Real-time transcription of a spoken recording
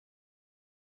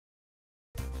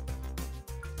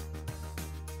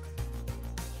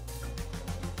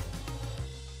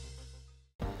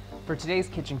For today's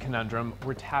kitchen conundrum,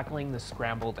 we're tackling the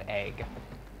scrambled egg.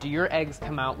 Do your eggs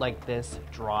come out like this,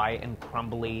 dry and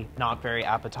crumbly, not very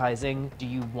appetizing? Do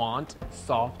you want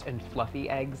soft and fluffy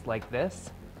eggs like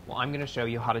this? Well, I'm gonna show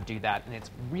you how to do that, and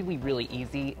it's really, really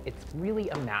easy. It's really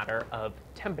a matter of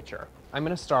temperature. I'm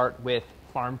gonna start with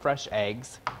farm fresh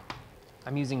eggs.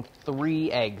 I'm using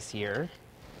 3 eggs here.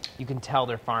 You can tell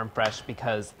they're farm fresh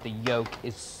because the yolk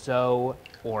is so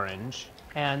orange.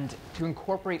 And to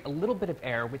incorporate a little bit of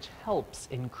air, which helps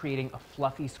in creating a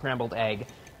fluffy scrambled egg,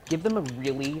 give them a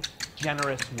really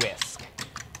generous whisk.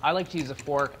 I like to use a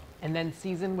fork and then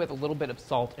season with a little bit of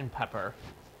salt and pepper.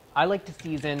 I like to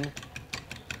season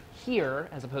here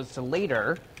as opposed to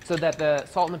later so that the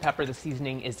salt and the pepper, the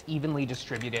seasoning, is evenly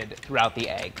distributed throughout the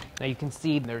egg. Now you can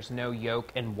see there's no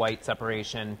yolk and white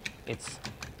separation. It's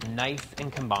nice and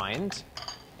combined.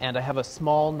 And I have a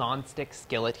small non-stick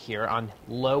skillet here on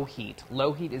low heat.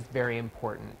 Low heat is very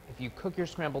important. If you cook your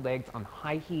scrambled eggs on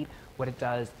high heat, what it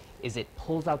does is it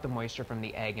pulls out the moisture from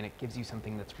the egg and it gives you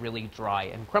something that's really dry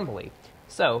and crumbly.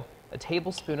 So, a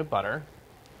tablespoon of butter,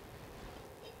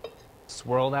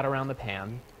 swirl that around the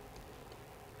pan,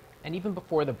 and even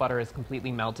before the butter is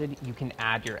completely melted, you can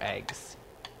add your eggs.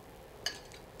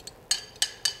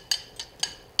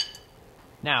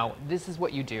 Now, this is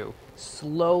what you do.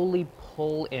 Slowly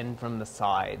pull in from the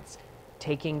sides,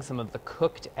 taking some of the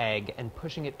cooked egg and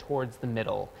pushing it towards the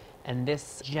middle. And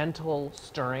this gentle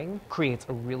stirring creates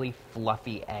a really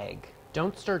fluffy egg.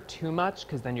 Don't stir too much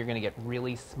because then you're going to get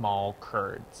really small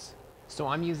curds. So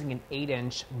I'm using an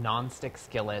 8-inch non-stick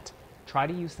skillet. Try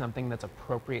to use something that's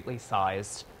appropriately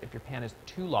sized. If your pan is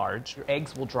too large, your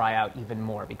eggs will dry out even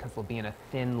more because they'll be in a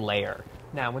thin layer.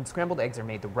 Now, when scrambled eggs are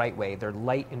made the right way, they're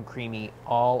light and creamy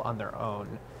all on their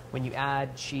own. When you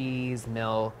add cheese,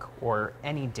 milk, or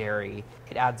any dairy,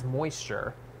 it adds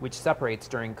moisture, which separates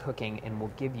during cooking and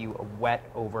will give you a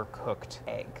wet, overcooked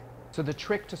egg. So the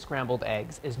trick to scrambled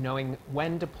eggs is knowing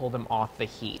when to pull them off the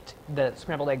heat. The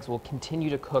scrambled eggs will continue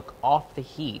to cook off the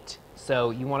heat,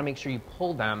 so you want to make sure you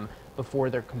pull them before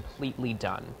they're completely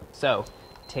done. So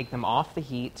take them off the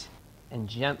heat and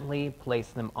gently place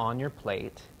them on your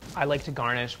plate. I like to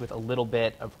garnish with a little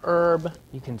bit of herb.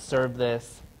 You can serve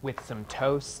this with some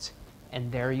toast,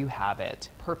 and there you have it.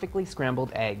 Perfectly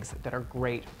scrambled eggs that are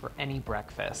great for any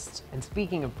breakfast. And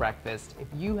speaking of breakfast, if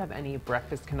you have any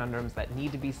breakfast conundrums that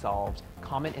need to be solved,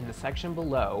 comment in the section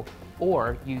below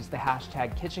or use the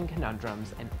hashtag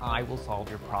 #KitchenConundrums and I will solve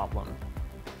your problem.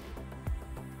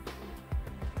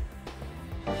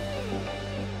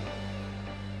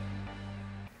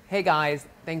 Hey guys,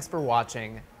 thanks for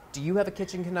watching. Do you have a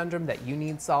kitchen conundrum that you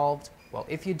need solved? Well,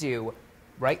 if you do,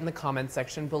 write in the comments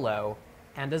section below,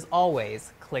 and as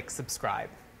always, click subscribe.